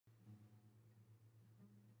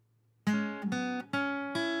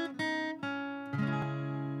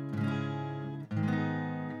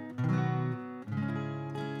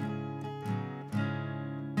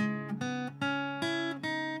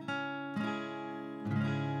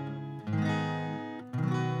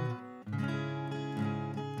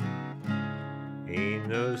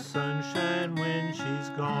no sunshine when she's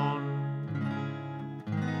gone.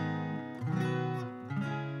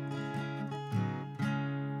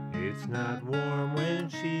 It's not warm when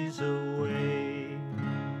she's away.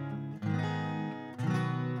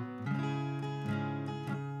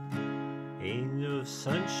 Ain't no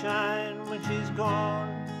sunshine when she's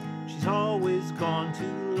gone. She's always gone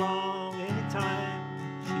too long. Anytime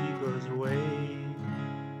she goes away.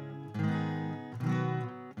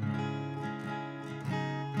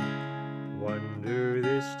 Wonder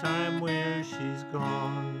this time where she's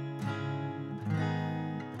gone.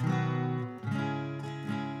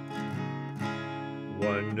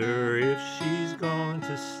 Wonder if she's going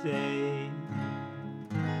to stay.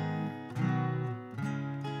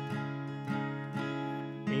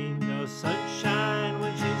 Ain't no sunshine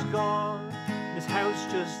when she's gone. This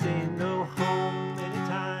house just ain't no home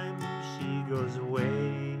anytime she goes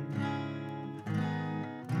away.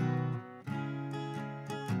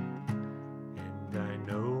 And I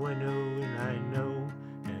know, and I know,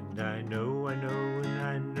 and I know, and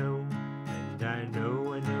I know, and I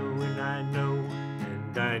know, and I know,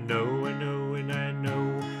 and I know, and I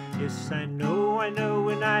know, yes, I know, and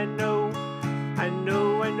I know, I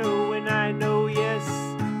know, and I know, yes,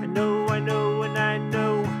 I know, and I know, and I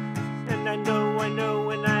know, and I know, and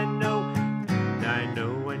I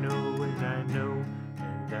know, and I know,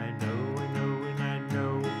 and I know, and I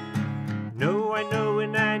know, no, I know,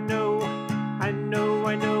 and I know, I know,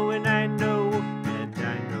 and I know, and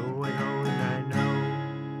I know, and I know.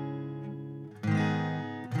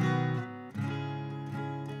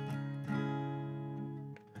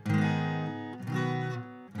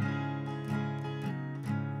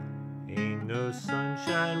 Ain't no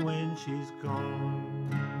sunshine when she's gone.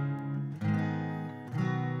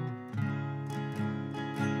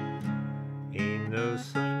 Ain't no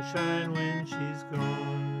sunshine when she's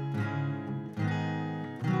gone.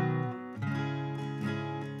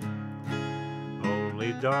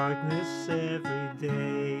 Only darkness every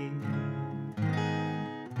day.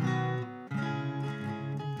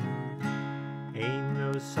 Ain't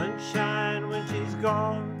no sunshine when she's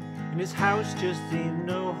gone. And this house just ain't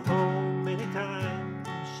no home anytime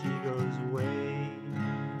she goes away.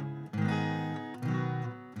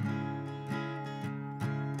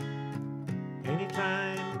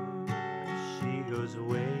 Anytime she goes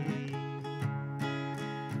away.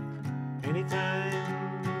 Anytime